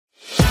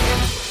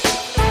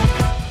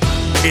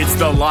It's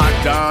the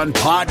Locked On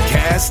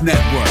Podcast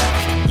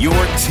Network, your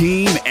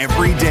team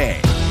every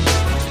day.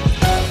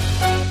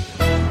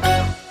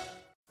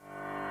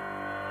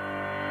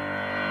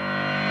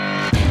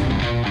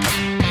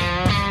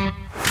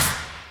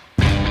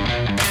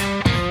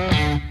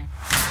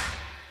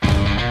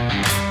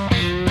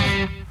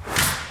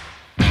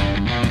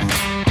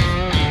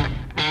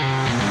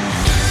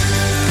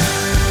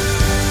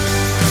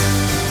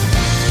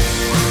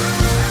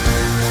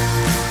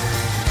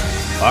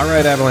 All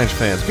right, Avalanche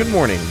fans, good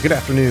morning, good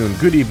afternoon,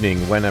 good evening,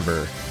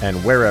 whenever and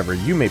wherever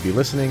you may be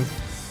listening.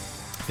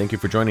 Thank you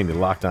for joining the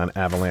Locked On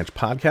Avalanche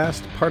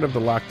podcast, part of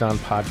the Locked On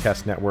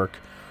Podcast Network,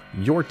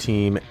 your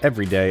team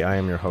every day. I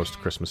am your host,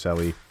 Chris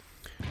Maselli,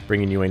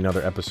 bringing you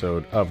another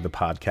episode of the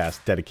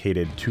podcast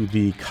dedicated to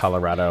the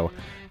Colorado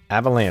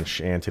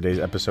Avalanche. And today's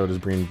episode is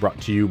being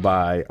brought to you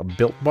by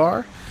Built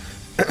Bar,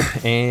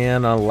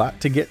 and a lot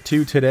to get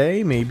to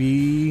today.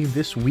 Maybe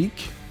this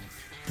week,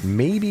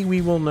 maybe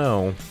we will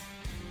know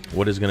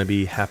what is going to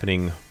be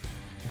happening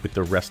with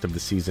the rest of the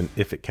season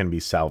if it can be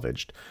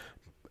salvaged.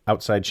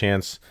 Outside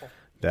chance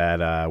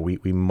that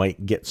we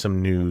might get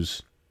some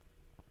news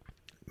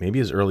maybe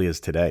as early as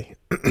today.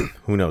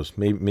 Who knows?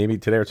 Maybe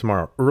today or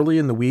tomorrow. Early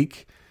in the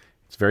week,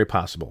 it's very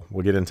possible.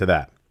 We'll get into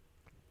that.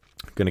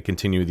 I'm going to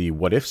continue the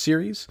What If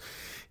series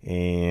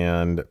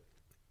and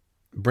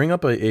bring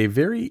up a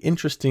very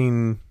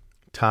interesting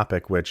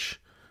topic, which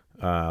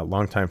a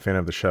longtime fan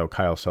of the show,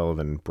 Kyle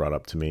Sullivan, brought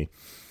up to me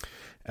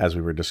as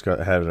we were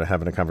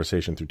having a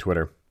conversation through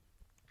Twitter.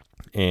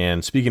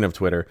 And speaking of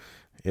Twitter,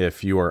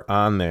 if you are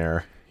on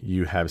there,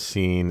 you have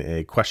seen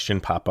a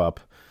question pop up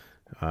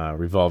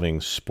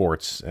revolving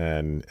sports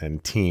and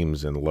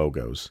teams and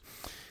logos.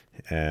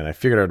 And I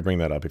figured I would bring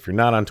that up. If you're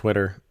not on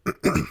Twitter,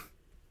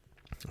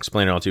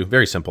 explain it all to you.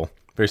 Very simple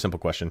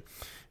question.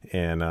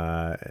 And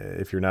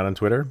if you're not on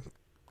Twitter,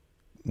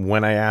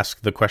 when I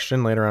ask the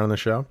question later on in the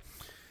show,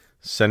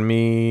 send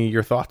me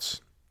your thoughts.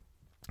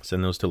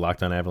 Send those to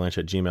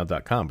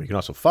lockedonavalanche@gmail.com. But you can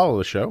also follow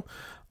the show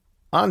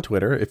on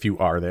Twitter if you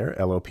are there,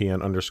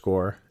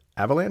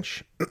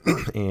 LOPN_Avalanche,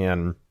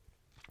 and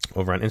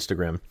over on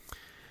Instagram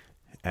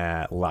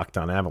at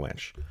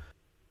LockedOnAvalanche.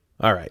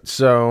 All right,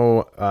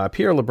 so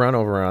Pierre LeBrun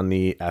over on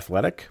The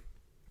Athletic,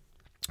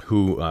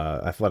 who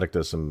Athletic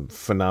does some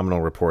phenomenal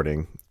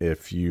reporting.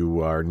 If you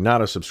are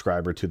not a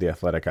subscriber to The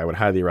Athletic, I would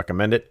highly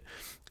recommend it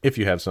if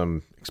you have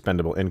some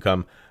expendable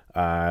income.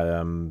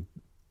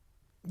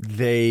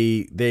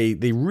 They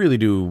really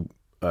do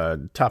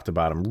top to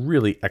bottom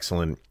really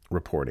excellent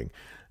reporting,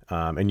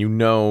 and you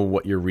know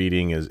what you're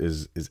reading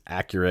is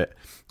accurate.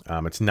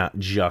 It's not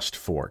just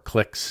for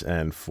clicks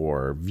and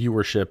for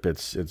viewership.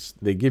 It's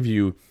they give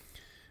you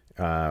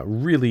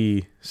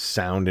really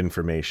sound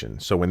information.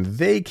 So when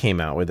they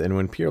came out with it, and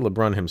when Pierre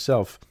LeBrun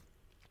himself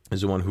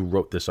is the one who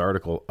wrote this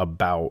article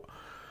about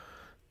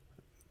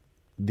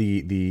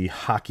the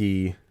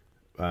hockey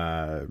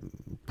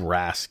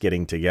brass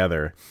getting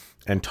together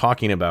and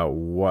talking about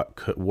what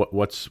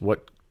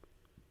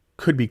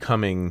could be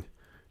coming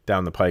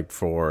down the pipe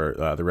for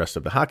the rest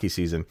of the hockey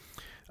season,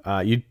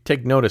 you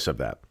take notice of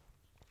that.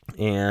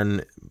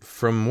 And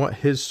from what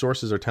his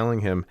sources are telling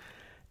him,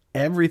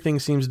 everything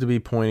seems to be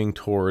pointing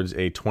towards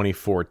a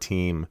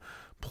 24-team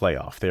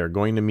playoff. They are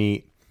going to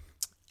meet,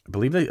 I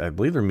believe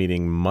they're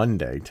meeting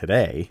Monday,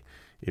 today,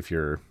 if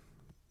you're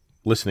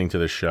listening to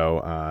the show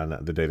on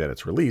the day that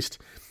it's released.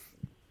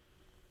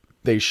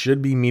 They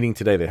should be meeting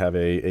today. They have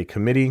a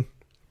committee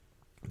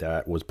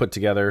that was put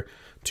together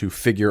to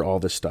figure all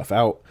this stuff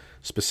out,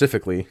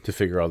 specifically to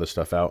figure all this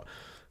stuff out.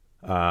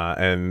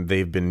 And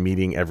they've been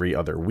meeting every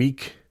other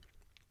week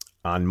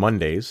on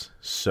Mondays.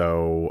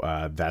 So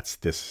that's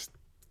this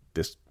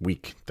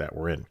week that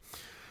we're in.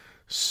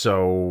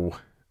 So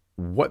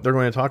what they're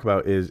going to talk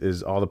about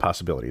is all the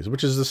possibilities,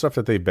 which is the stuff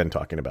that they've been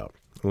talking about,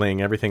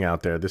 laying everything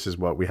out there. This is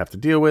what we have to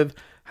deal with.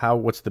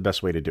 What's the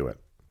best way to do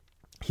it?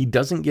 He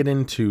doesn't get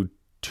into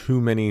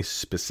too many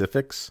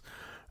specifics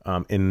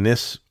in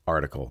this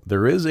article.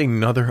 There is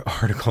another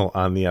article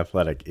on The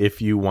Athletic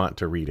if you want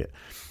to read it.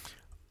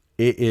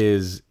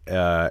 It's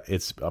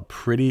a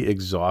pretty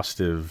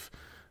exhaustive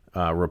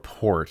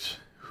report.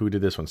 Who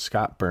did this one?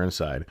 Scott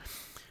Burnside.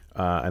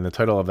 And the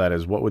title of that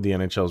is, "What would the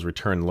NHL's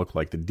return look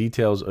like? The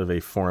details of a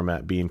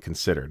format being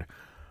considered."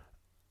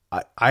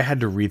 I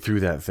had to read through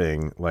that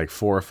thing like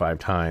 4 or 5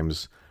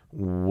 times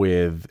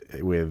with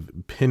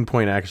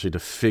pinpoint accuracy to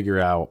figure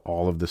out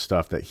all of the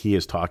stuff that he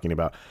is talking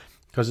about,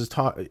 because it's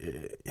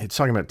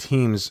talking about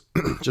teams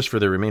just for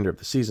the remainder of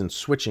the season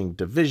switching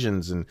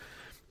divisions, and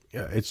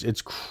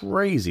it's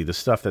crazy the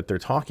stuff that they're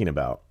talking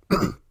about.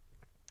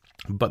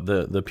 But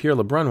the Pierre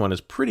LeBrun one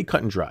is pretty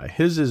cut and dry.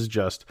 His is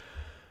just,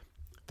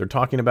 they're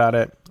talking about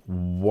it,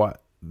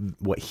 what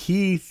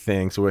he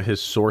thinks, what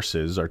his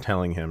sources are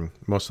telling him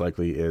most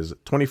likely is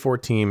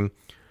 24-team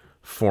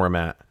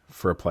format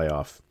for a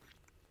playoff.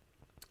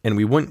 And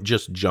we wouldn't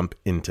just jump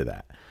into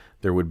that.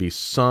 There would be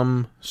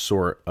some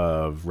sort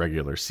of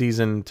regular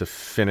season to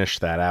finish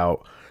that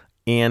out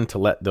and to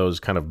let those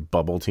kind of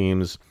bubble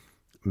teams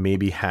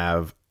maybe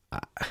have,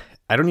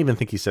 I don't even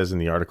think he says in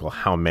the article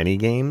how many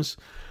games,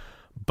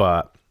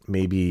 but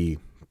maybe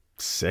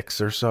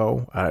 6 or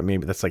so.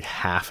 Maybe that's like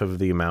half of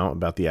the amount,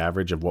 about the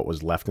average of what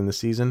was left in the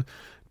season,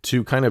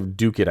 to kind of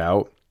duke it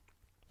out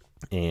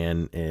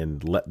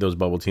and let those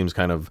bubble teams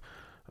kind of,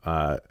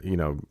 have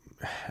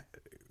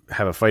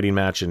a fighting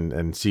match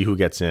and see who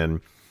gets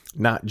in,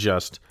 not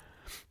just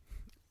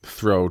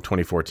throw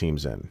 24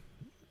 teams in.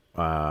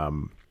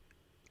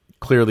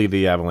 Clearly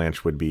the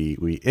Avalanche would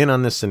be in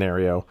on this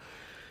scenario,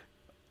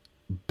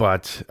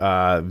 but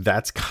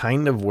that's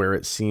kind of where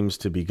it seems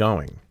to be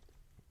going.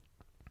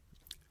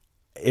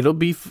 It'll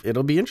be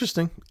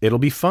interesting. It'll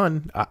be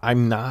fun.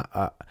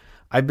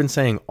 I've been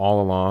saying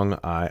all along,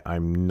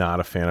 I'm not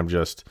a fan of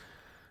just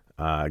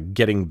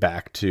getting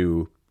back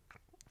to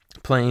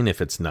playing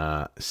if it's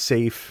not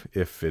safe,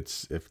 if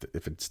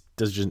it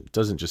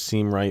doesn't just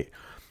seem right.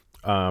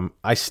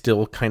 I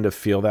still kind of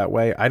feel that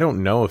way. I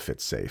don't know if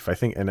it's safe. I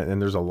think,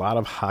 and there's a lot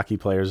of hockey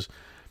players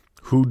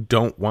who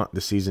don't want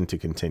the season to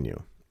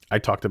continue. I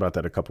talked about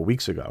that a couple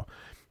weeks ago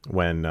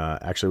when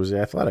actually it was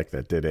The Athletic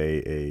that did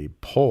a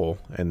poll,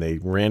 and they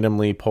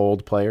randomly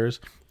polled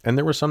players, and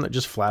there were some that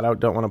just flat out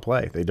don't want to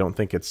play. They don't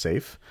think it's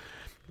safe.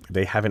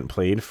 They haven't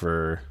played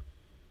for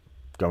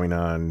going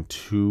on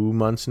 2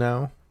 months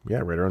now.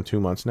 Yeah, right around 2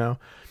 months now.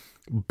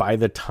 By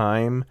the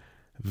time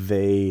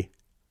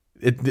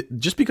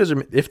just because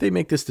if they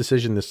make this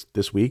decision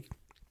this week,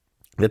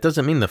 that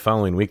doesn't mean the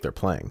following week they're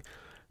playing.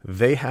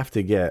 They have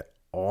to get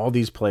all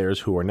these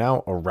players who are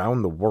now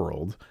around the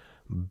world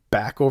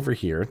back over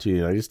here to the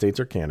United States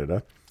or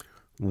Canada.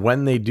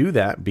 When they do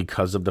that,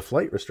 because of the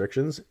flight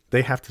restrictions,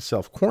 they have to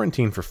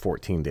self-quarantine for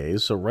 14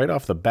 days. So right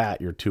off the bat,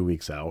 you're 2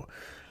 weeks out.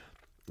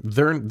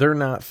 They're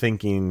not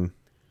thinking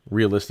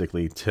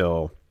realistically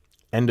till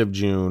end of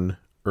June,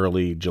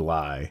 early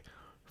July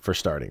for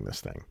starting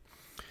this thing.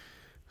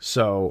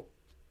 So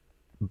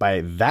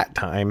by that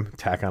time,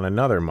 tack on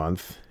another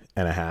month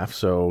and a half.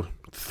 So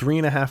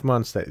 3.5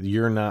 months that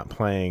you're not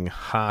playing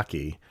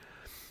hockey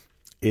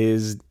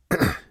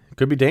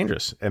could be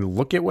dangerous. And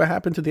look at what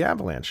happened to the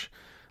Avalanche.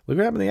 Look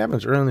what happened to the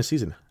Avalanche early in the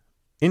season.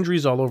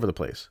 Injuries all over the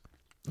place.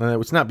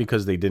 It's not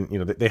because they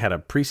didn't, they had a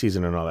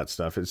preseason and all that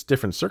stuff. It's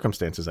different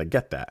circumstances. I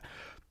get that.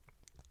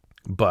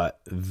 But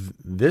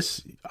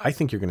this, I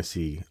think you're going to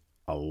see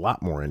a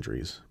lot more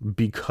injuries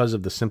because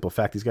of the simple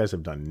fact these guys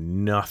have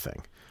done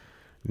nothing.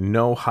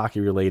 No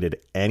hockey-related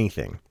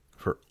anything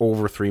for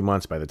over 3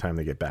 months by the time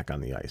they get back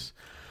on the ice.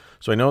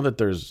 So I know that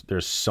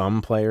there's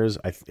some players,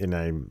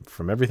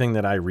 from everything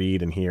that I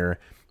read and hear,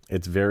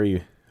 it's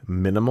very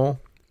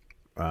minimal,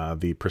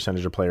 the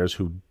percentage of players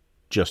who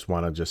just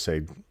want to just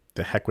say,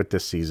 the heck with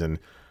this season,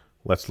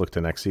 let's look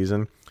to next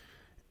season.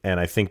 And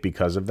I think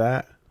because of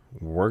that,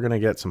 we're going to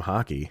get some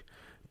hockey,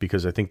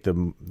 because I think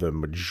the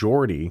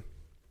majority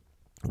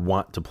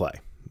want to play.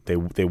 They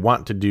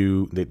want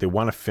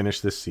to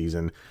finish this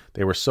season.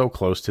 They were so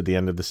close to the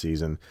end of the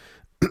season,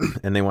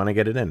 and they want to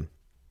get it in.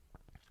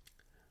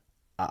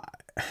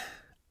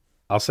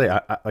 I'll say,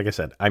 like I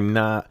said, I'm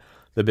not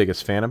the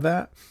biggest fan of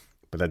that,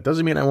 but that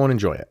doesn't mean I won't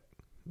enjoy it.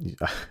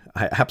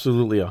 I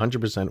absolutely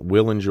 100%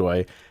 will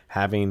enjoy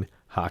having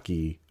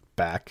hockey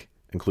back,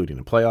 including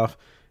a playoff,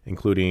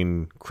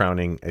 including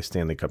crowning a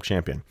Stanley Cup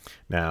champion.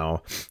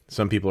 Now,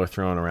 some people are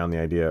throwing around the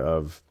idea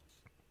of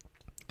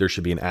there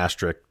should be an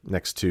asterisk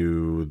next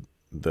to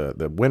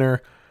the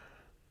winner.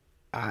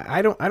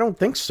 I don't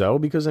think so,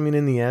 because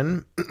in the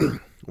end,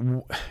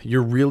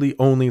 you're really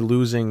only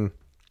losing.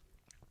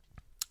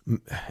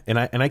 And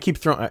I keep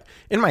throwing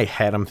in my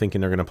head, I'm thinking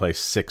they're going to play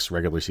 6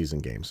 regular season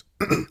games.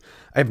 I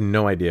have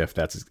no idea if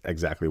that's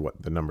exactly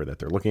what the number that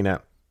they're looking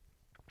at.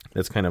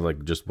 That's kind of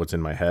like just what's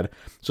in my head.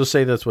 So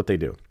say that's what they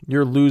do.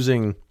 You're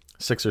losing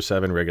 6 or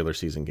 7 regular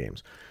season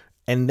games,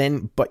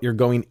 but you're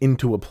going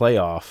into a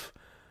playoff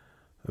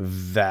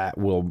that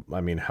will,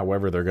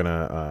 however they're going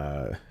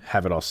to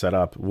have it all set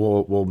up,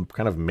 will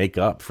kind of make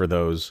up for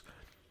those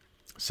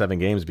 7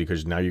 games,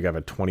 because now you have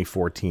a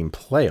 24 team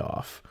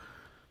playoff.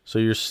 So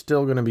you're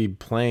still going to be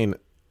playing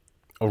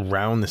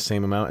around the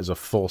same amount as a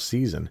full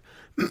season.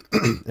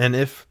 And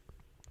if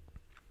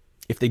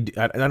they do,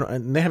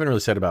 they haven't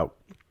really said about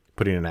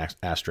putting an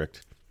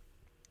asterisk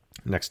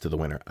next to the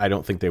winner. I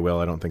don't think they will.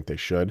 I don't think they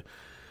should.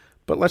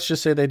 But let's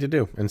just say they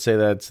do, and say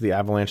that it's the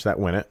Avalanche that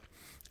win it,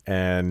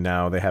 and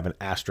now they have an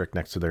asterisk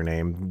next to their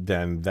name.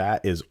 Then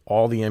that is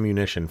all the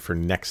ammunition for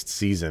next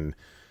season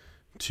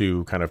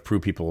to kind of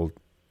prove people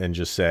and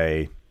just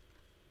say,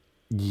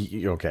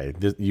 okay,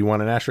 you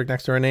want an asterisk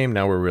next to our name?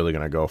 Now we're really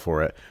going to go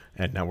for it,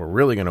 and now we're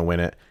really going to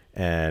win it,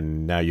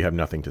 and now you have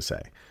nothing to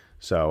say.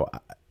 So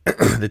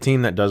the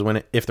team that does win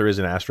it, if there is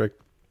an asterisk,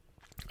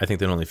 I think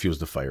that only fuels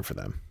the fire for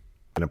them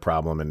and a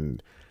problem.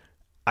 And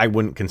I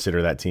wouldn't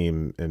consider that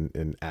team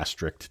an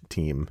asterisk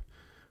team,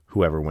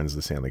 whoever wins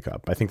the Stanley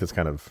Cup. I think that's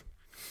kind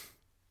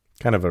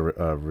of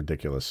a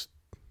ridiculous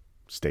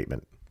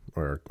statement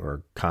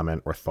or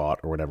comment or thought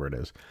or whatever it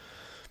is.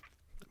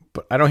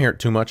 But I don't hear it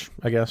too much,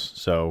 I guess.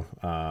 So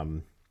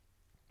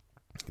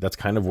that's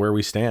kind of where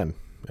we stand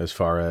as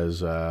far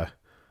as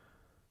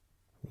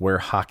where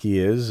hockey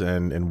is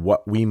and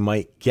what we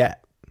might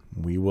get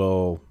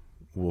we'll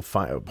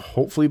find,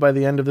 hopefully by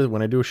the end of it,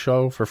 when I do a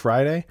show for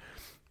Friday,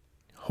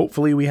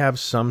 hopefully we have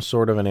some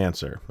sort of an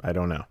answer. I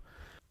don't know.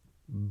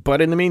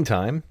 But in the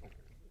meantime,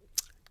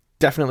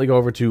 definitely go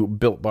over to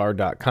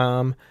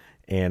BuiltBar.com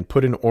and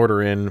put an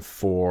order in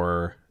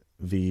for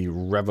the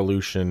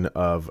revolution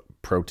of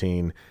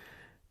protein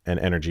and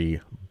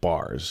energy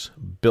bars.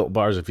 Built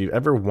Bars, if you've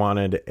ever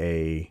wanted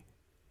a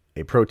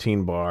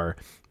protein bar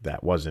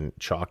that wasn't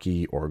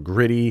chalky or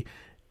gritty,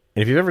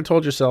 and if you've ever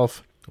told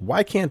yourself,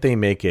 why can't they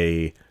make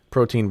a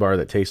protein bar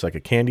that tastes like a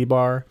candy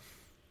bar?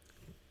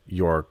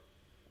 Your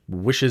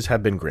wishes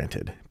have been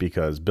granted,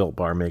 because Built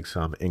Bar makes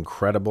some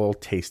incredible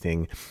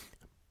tasting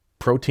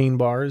protein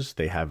bars.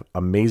 They have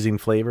amazing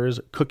flavors.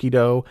 Cookie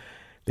dough,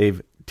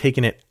 they've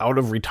taken it out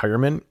of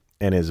retirement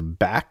and is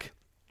back,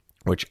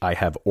 which I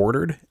have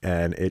ordered,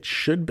 and it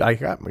should, I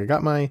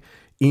got my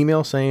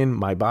email saying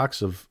my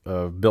box of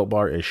Built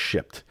Bar is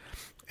shipped.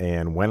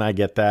 And when I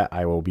get that,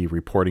 I will be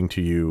reporting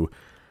to you.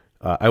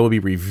 I will be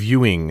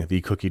reviewing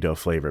the cookie dough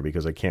flavor,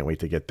 because I can't wait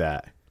to get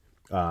that.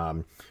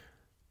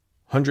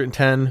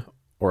 110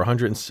 or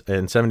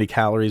 170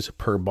 calories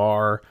per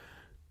bar.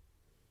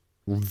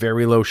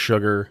 Very low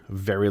sugar,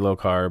 very low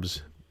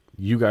carbs.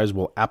 You guys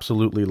will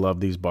absolutely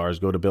love these bars.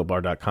 Go to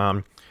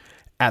BuiltBar.com.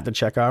 At the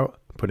checkout,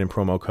 put in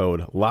promo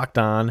code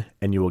LOCKEDON,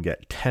 and you will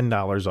get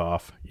 $10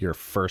 off your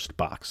first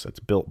box. That's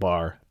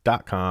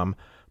BuiltBar.com.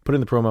 Put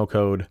in the promo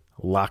code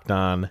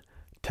LOCKEDON.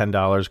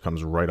 $10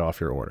 comes right off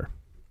your order.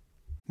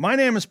 My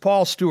name is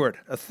Paul Stewart,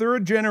 a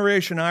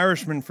third-generation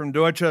Irishman from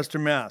Dorchester,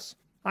 Mass.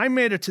 I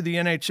made it to the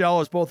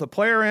NHL as both a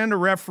player and a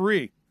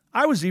referee.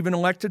 I was even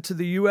elected to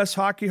the U.S.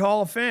 Hockey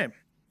Hall of Fame.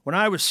 When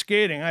I was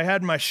skating, I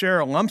had my share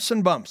of lumps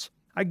and bumps.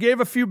 I gave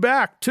a few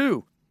back,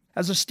 too.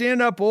 As a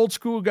stand-up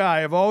old-school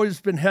guy, I've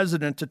always been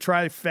hesitant to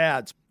try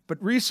fads,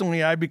 but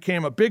recently I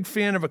became a big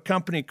fan of a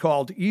company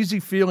called Easy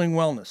Feeling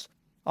Wellness.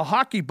 A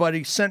hockey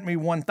buddy sent me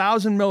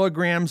 1,000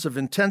 milligrams of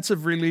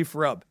intensive relief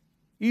rub.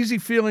 Easy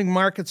Feeling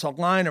markets a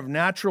line of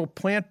natural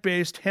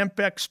plant-based hemp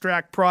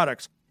extract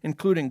products,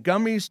 including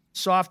gummies,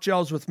 soft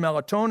gels with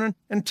melatonin,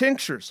 and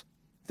tinctures.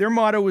 Their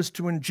motto is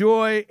to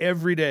enjoy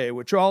every day,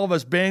 which all of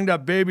us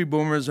banged-up baby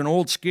boomers and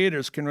old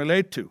skaters can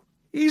relate to.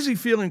 Easy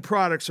Feeling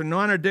products are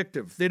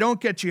non-addictive, they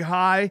don't get you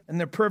high, and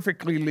they're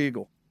perfectly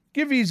legal.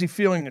 Give Easy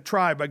Feeling a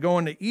try by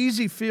going to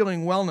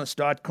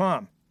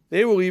easyfeelingwellness.com.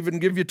 They will even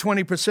give you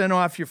 20%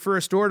 off your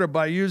first order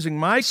by using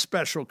my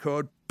special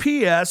code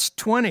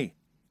PS20.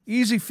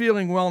 Easy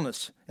Feeling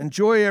Wellness.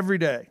 Enjoy every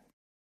day.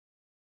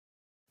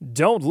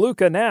 Don't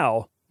Luka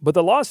now, but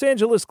the Los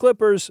Angeles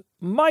Clippers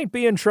might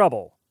be in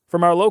trouble.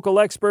 From our local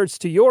experts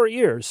to your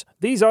ears,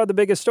 these are the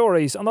biggest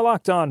stories on the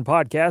Locked On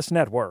Podcast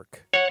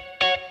Network.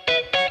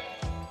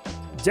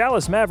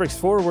 Dallas Mavericks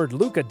forward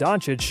Luka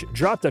Doncic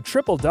dropped a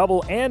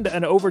triple-double and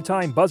an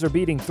overtime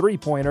buzzer-beating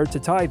three-pointer to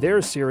tie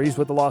their series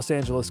with the Los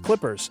Angeles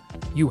Clippers.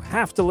 You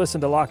have to listen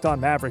to Locked On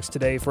Mavericks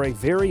today for a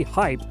very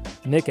hype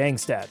Nick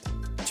Angstadt.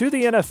 To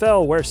the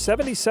NFL, where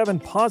 77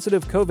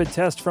 positive COVID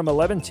tests from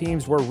 11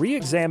 teams were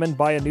re-examined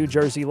by a New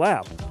Jersey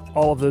lab.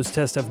 All of those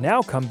tests have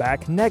now come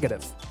back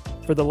negative.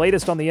 For the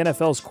latest on the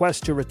NFL's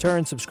quest to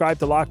return, subscribe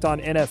to Locked On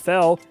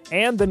NFL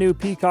and the new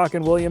Peacock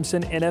and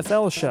Williamson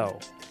NFL show.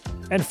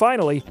 And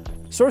finally,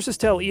 sources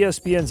tell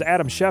ESPN's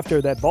Adam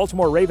Schefter that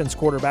Baltimore Ravens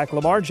quarterback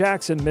Lamar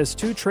Jackson missed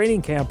 2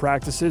 training camp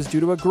practices due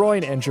to a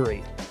groin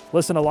injury.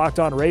 Listen to Locked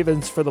On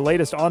Ravens for the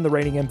latest on the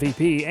reigning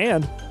MVP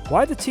and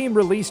why the team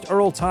released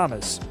Earl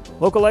Thomas.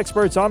 Local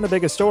experts on the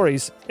biggest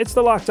stories. It's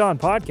the Locked On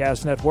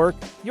Podcast Network,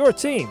 your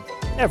team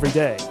every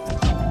day.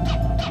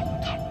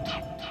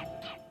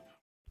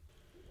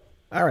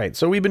 All right,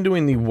 so we've been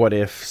doing the What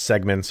If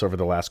segments over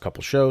the last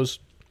couple shows,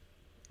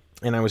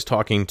 and I was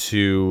talking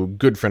to a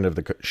good friend of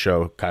the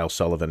show, Kyle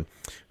Sullivan,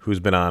 who's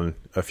been on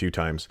a few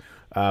times.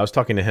 I was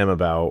talking to him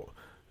about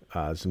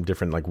some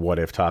different what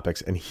if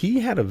topics, and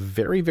he had a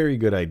very, very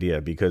good idea,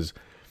 because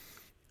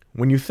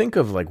when you think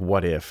of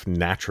what if,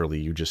 naturally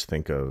you just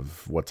think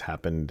of what's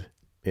happened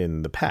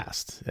in the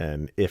past,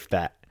 and if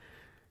that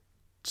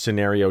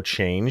scenario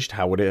changed,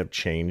 how would it have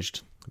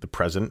changed the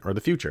present or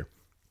the future?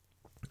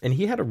 And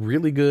he had a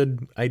really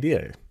good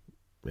idea,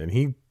 and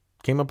he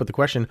came up with the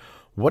question,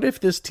 what if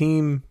this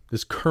team,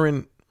 this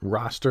current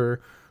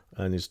roster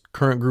and this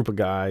current group of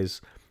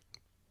guys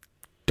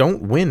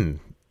don't win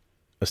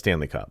a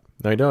Stanley Cup?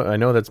 Now, I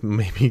know that's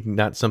maybe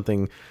not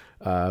something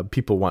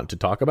people want to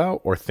talk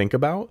about or think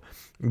about,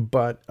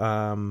 but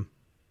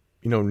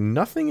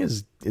nothing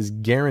is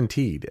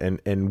guaranteed,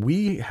 and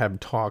we have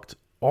talked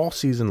all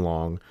season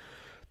long,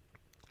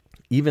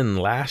 even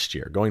last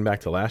year, going back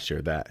to last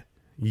year, that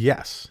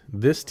yes,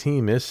 this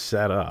team is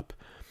set up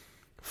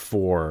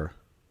for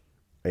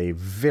a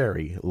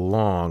very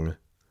long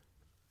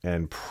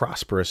and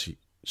prosperous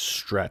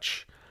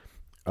stretch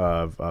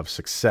of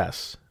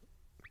success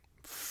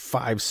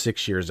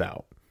 5-6 years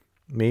out,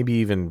 maybe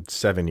even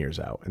 7 years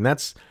out. And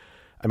that's,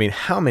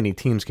 how many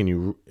teams can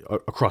you,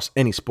 across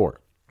any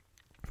sport,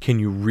 can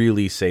you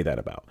really say that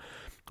about?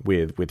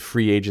 With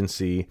free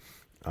agency,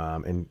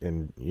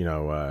 and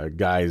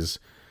guys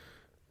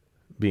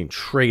being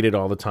traded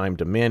all the time,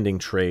 demanding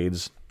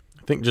trades.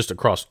 I think just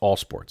across all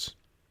sports.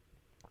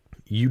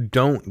 You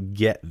don't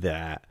get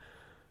that.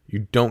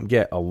 You don't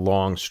get a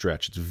long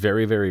stretch. It's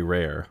very, very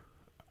rare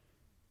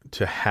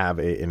to have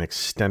an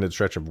extended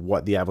stretch of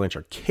what the Avalanche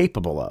are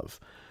capable of.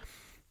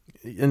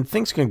 And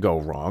things can go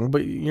wrong,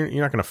 but you're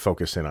not going to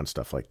focus in on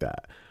stuff like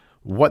that.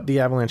 What the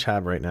Avalanche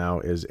have right now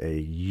is a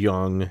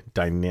young,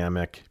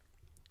 dynamic,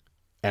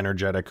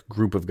 energetic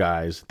group of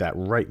guys that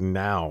right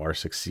now are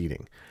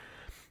succeeding.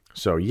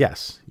 So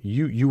yes,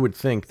 you would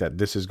think that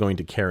this is going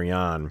to carry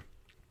on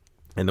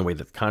in the way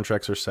that the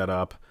contracts are set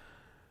up.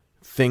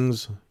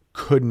 Things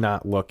could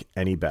not look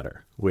any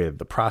better with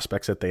the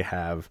prospects that they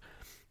have.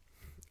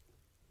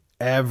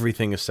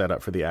 Everything is set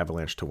up for the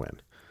Avalanche to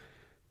win.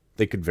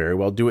 They could very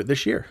well do it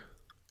this year.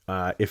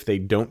 If they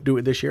don't do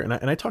it this year, and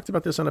I talked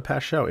about this on a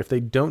past show, if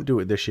they don't do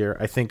it this year,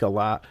 I think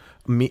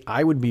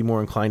I would be more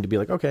inclined to be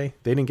like, okay,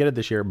 they didn't get it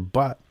this year,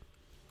 but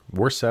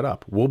we're set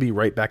up. We'll be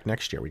right back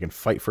next year. We can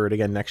fight for it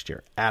again next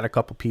year. Add a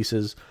couple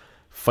pieces,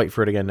 fight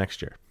for it again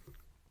next year.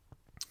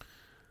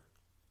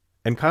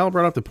 And Kyle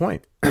brought up the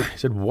point. He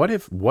said, what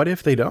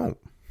if they don't?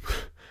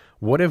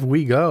 What if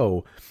we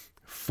go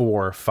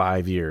 4 or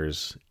 5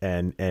 years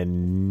and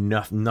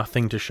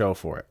nothing to show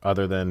for it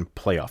other than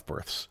playoff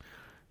berths?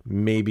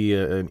 Maybe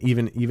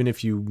even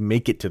if you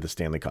make it to the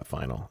Stanley Cup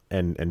final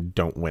and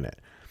don't win it.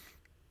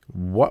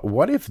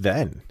 What if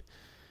then?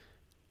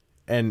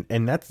 And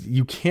that's,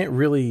 you can't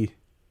really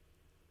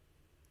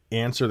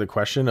answer the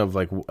question of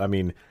like, I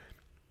mean,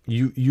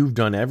 you've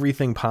done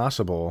everything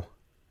possible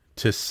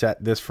to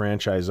set this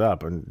franchise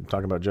up, and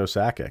talking about Joe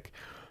Sakic.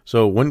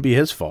 So it wouldn't be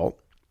his fault.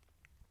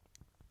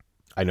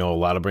 I know a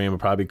lot of blame would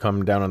probably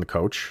come down on the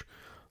coach.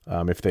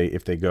 If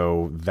they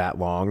go that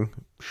long,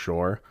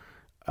 sure.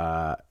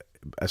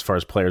 As far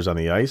as players on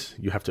the ice,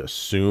 you have to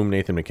assume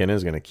Nathan MacKinnon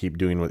is going to keep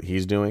doing what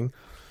he's doing.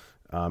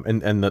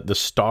 And the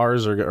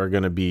stars are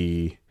going to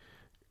be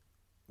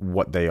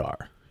what they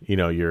are. You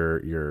know,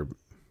 your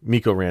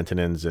Mikko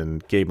Rantanens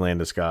and Gabe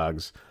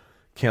Landeskog's,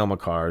 Cale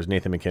Makar's,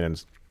 Nathan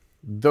MacKinnon's.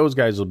 Those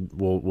guys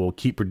will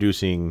keep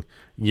producing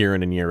year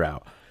in and year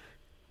out.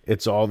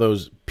 It's all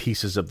those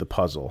pieces of the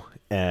puzzle.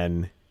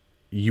 And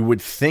you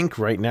would think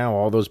right now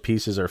all those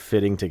pieces are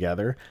fitting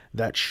together.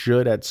 That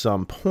should at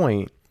some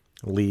point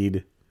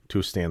lead to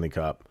a Stanley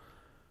Cup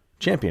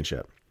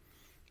championship.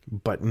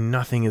 But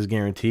nothing is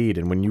guaranteed.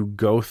 And when you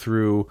go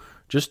through,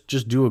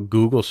 just do a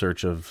Google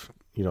search of,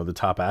 you know, the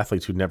top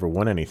athletes who never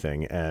won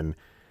anything. And,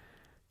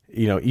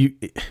 you know,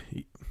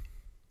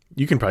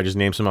 you can probably just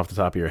name some off the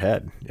top of your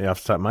head.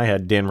 Off the top of my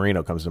head, Dan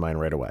Marino comes to mind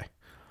right away.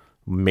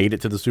 Made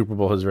it to the Super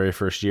Bowl his very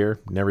first year,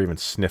 never even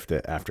sniffed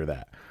it after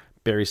that.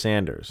 Barry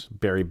Sanders,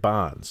 Barry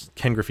Bonds,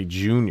 Ken Griffey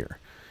Jr.,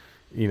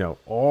 you know,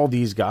 all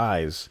these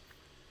guys,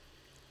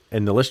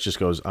 and the list just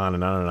goes on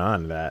and on and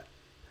on, that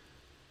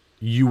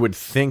you would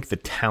think the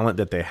talent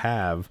that they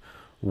have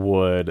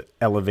would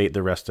elevate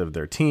the rest of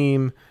their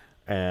team,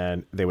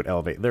 and they would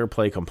elevate their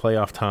play come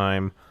playoff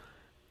time.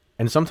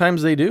 And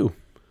sometimes they do.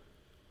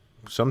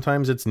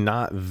 Sometimes it's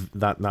not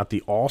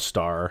the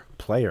all-star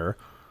player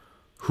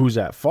who's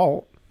at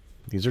fault.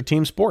 These are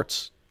team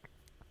sports.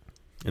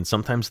 And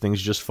sometimes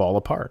things just fall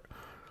apart.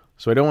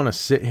 So I don't want to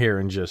sit here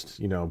and just,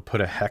 you know,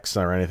 put a hex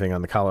or anything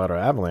on the Colorado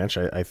Avalanche.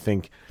 I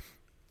think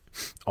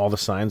all the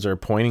signs are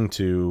pointing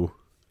to,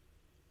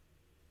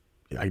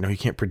 I know you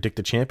can't predict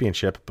the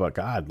championship, but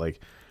God,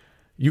 like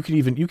you can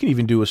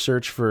even do a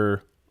search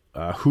for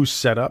who's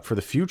set up for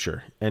the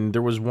future. And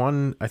there was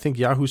one, I think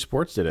Yahoo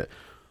Sports did it.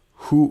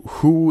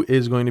 Who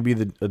is going to be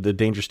the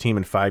dangerous team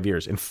in 5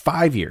 years? In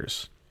 5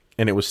 years,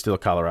 and it was still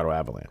Colorado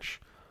Avalanche.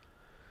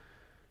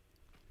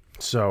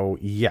 So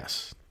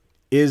yes,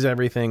 is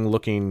everything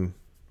looking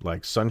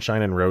like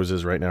sunshine and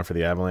roses right now for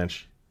the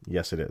Avalanche?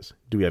 Yes, it is.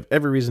 Do we have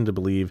every reason to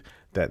believe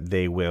that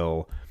they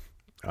will,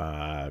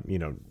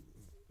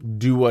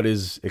 do what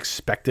is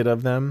expected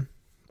of them?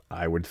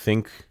 I would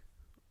think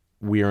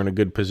we are in a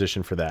good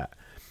position for that.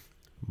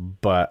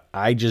 But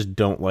I just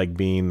don't like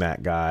being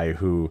that guy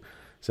who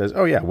says,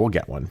 oh yeah, we'll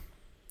get one.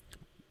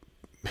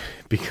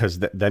 Because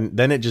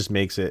then it just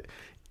makes it,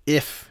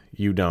 if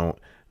you don't,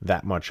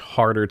 that much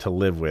harder to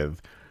live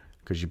with,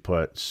 because you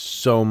put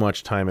so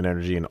much time and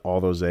energy and all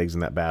those eggs in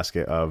that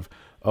basket of,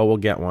 oh, we'll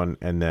get one.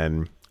 And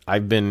then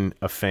I've been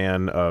a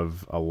fan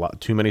of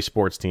too many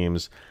sports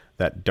teams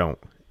that don't.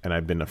 And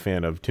I've been a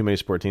fan of too many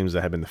sport teams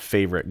that have been the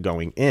favorite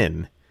going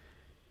in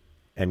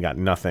and got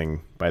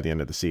nothing by the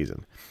end of the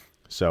season.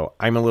 So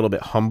I'm a little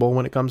bit humble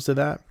when it comes to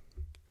that,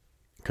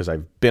 because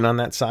I've been on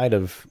that side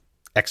of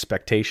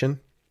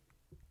expectation.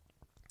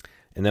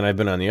 And then I've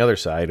been on the other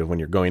side of when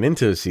you're going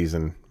into a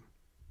season,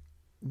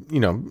 you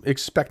know,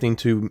 expecting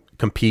to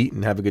compete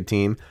and have a good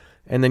team.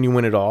 And then you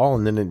win it all.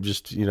 And then it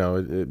just, you know,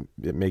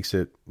 it makes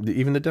it,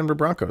 even the Denver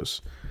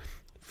Broncos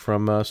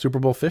from Super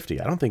Bowl 50.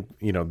 I don't think,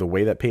 you know, the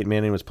way that Peyton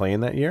Manning was playing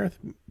that year,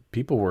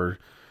 people were,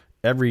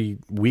 every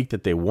week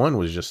that they won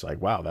was just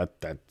like, wow,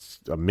 that's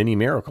a mini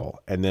miracle.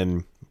 And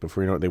then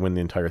before you know it, they win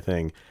the entire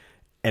thing.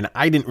 And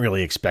I didn't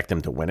really expect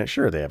them to win it.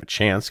 Sure, they have a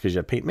chance because you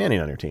have Peyton Manning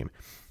on your team.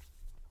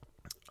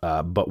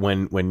 But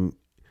when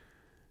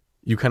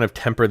you kind of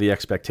temper the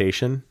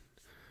expectation,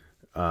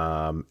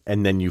 and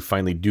then you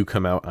finally do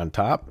come out on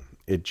top,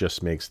 it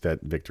just makes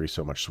that victory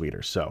so much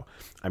sweeter. So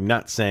I'm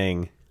not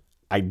saying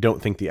I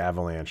don't think the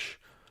Avalanche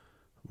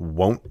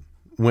won't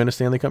win a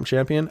Stanley Cup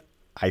champion.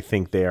 I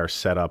think they are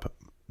set up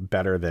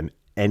better than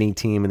any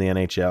team in the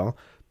NHL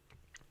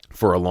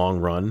for a long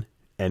run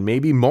and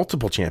maybe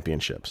multiple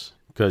championships,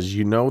 because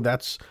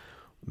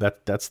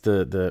that's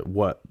the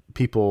what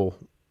people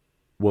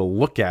will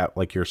look at,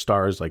 like your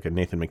stars, like a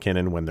Nathan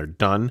MacKinnon, when they're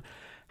done.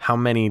 How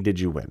many did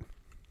you win?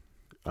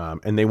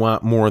 And they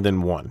want more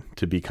than one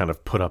to be kind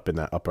of put up in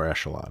that upper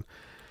echelon.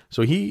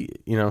 So he's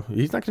not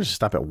going to just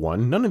stop at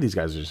one. None of these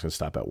guys are just going to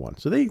stop at one.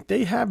 So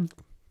they have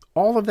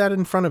all of that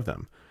in front of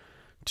them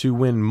to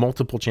win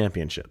multiple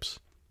championships.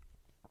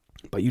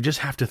 But you just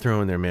have to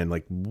throw in there, man,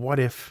 like, what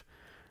if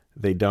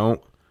they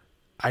don't?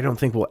 I don't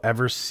think we'll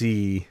ever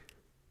see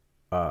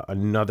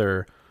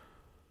another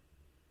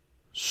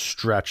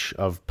stretch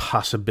of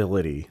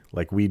possibility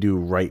like we do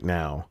right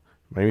now,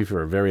 maybe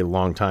for a very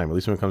long time, at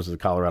least when it comes to the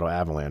Colorado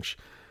Avalanche.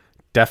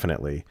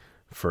 Definitely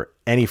for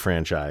any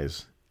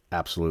franchise,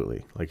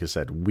 absolutely. Like I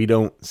said, we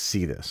don't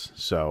see this.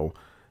 So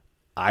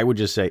I would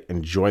just say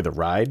enjoy the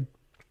ride.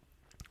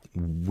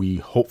 We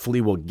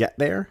hopefully will get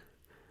there.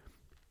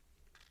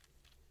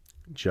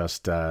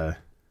 Just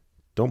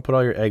don't put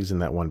all your eggs in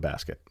that one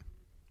basket.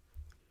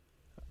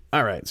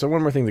 All right, so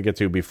one more thing to get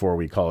to before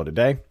we call it a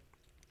day.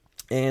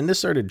 And this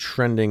started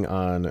trending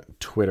on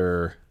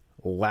Twitter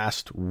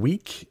last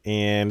week,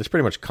 and it's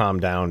pretty much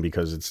calmed down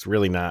because it's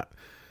really not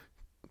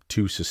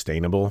too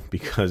sustainable.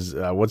 Because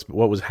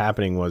what was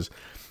happening was,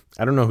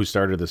 I don't know who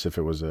started this, if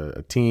it was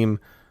a team,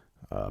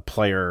 a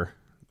player,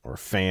 or a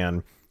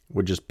fan,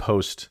 would just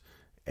post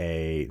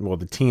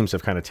the teams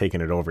have kind of taken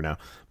it over now,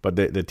 but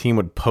the team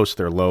would post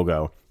their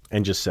logo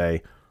and just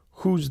say,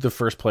 who's the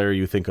first player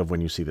you think of when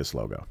you see this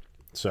logo?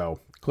 So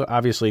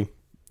obviously,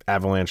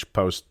 Avalanche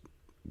post,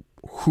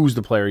 who's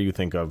the player you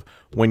think of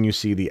when you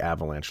see the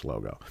Avalanche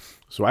logo?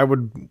 So I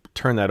would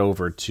turn that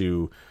over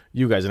to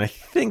you guys. And I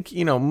think,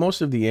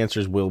 most of the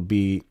answers will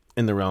be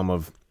in the realm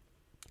of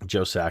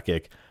Joe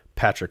Sakic,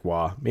 Patrick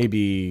Waugh,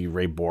 maybe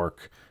Ray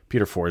Bourque,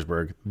 Peter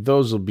Forsberg.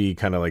 Those will be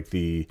kind of like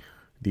the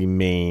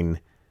main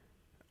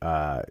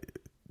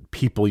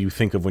people you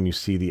think of when you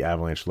see the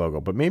Avalanche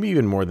logo. But maybe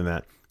even more than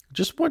that,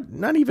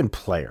 not even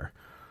player.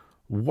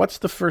 What's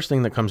the first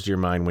thing that comes to your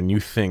mind when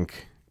you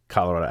think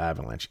Colorado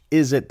Avalanche?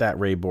 Is it that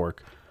Ray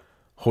Bourque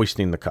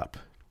hoisting the cup?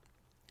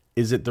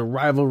 Is it the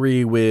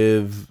rivalry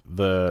with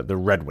the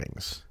Red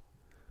Wings?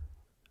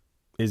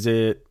 Is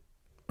it,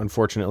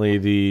 unfortunately,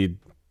 the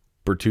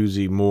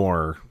Bertuzzi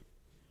Moore,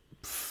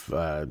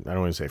 I don't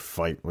want to say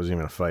fight, it wasn't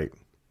even a fight,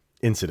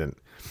 incident?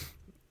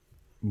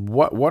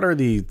 What are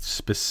the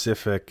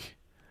specific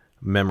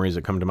memories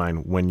that come to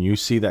mind when you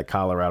see that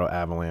Colorado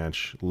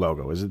Avalanche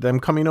logo? Is it them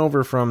coming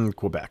over from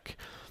Quebec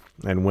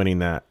and winning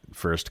that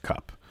first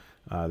cup?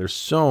 There's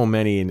so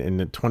many in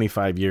the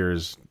 25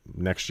 years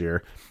next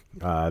year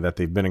that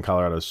they've been in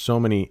Colorado,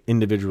 so many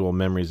individual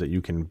memories that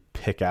you can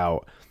pick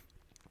out,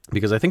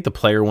 because I think the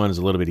player one is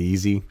a little bit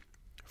easy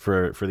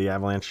for the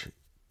Avalanche.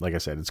 Like I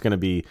said, it's going to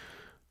be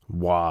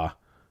Waugh,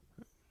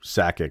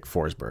 Sakic,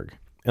 Forsberg.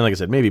 And like I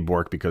said, maybe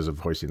Bourque because of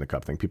hoisting the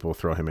cup thing. People will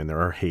throw him in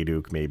there, or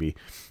Hayduk maybe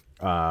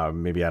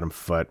Adam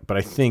Foote. But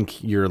I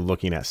think you're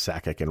looking at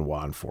Sakic and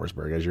Waugh and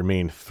Forsberg as your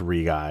main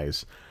three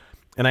guys.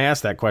 And I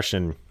asked that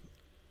question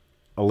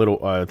a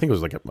little, I think it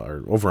was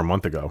over a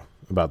month ago,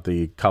 about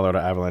the Colorado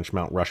Avalanche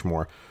Mount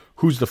Rushmore.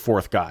 Who's the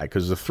fourth guy?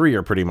 Because the three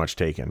are pretty much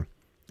taken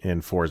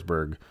in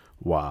Forsberg,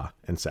 Waugh,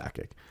 and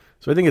Sakic.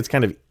 So I think it's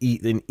kind of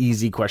an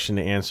easy question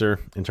to answer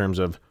in terms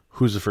of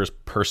who's the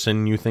first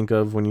person you think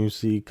of when you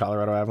see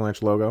Colorado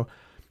Avalanche logo.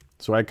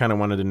 So I kind of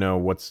wanted to know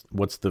what's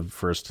the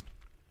first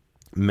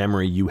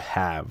memory you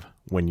have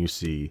when you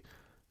see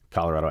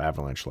Colorado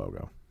Avalanche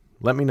logo.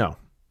 Let me know.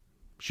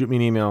 Shoot me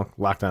an email,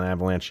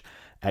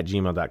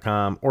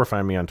 lockedonavalanche@gmail.com, or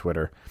find me on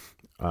Twitter,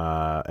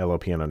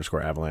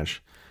 LOPN_avalanche.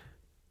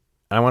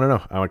 I want to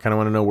know. I kind of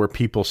want to know where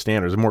people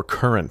stand. Is it more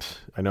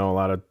current? I know a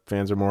lot of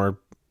fans are more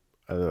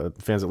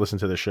fans that listen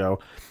to the show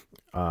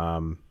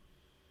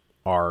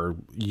are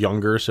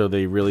younger, so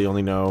they really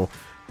only know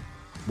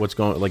what's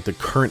going, like the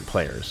current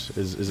players.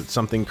 Is it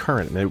something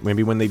current?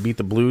 Maybe when they beat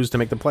the Blues to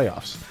make the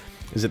playoffs.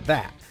 Is it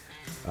that?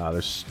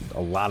 There's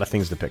a lot of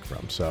things to pick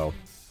from. So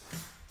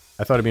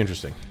I thought it'd be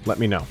interesting. Let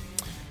me know.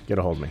 Get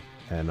a hold of me,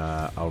 and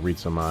I'll read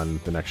some on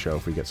the next show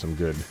if we get some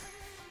good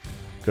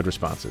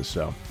responses.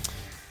 So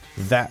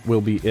that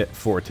will be it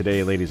for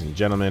today, ladies and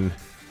gentlemen.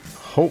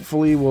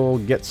 Hopefully we'll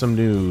get some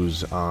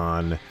news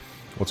on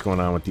what's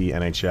going on with the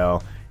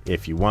NHL.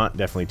 If you want,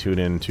 definitely tune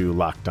in to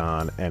Locked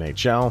On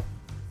NHL.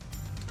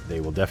 They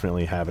will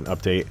definitely have an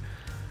update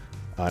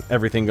on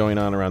everything going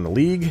on around the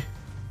league.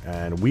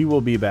 And we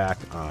will be back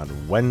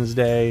on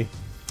Wednesday.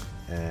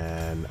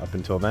 And up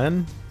until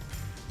then,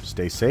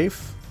 stay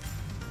safe,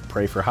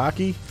 pray for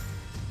hockey,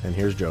 and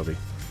here's Jovi.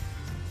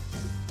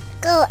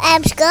 Go,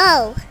 Abs,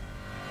 go!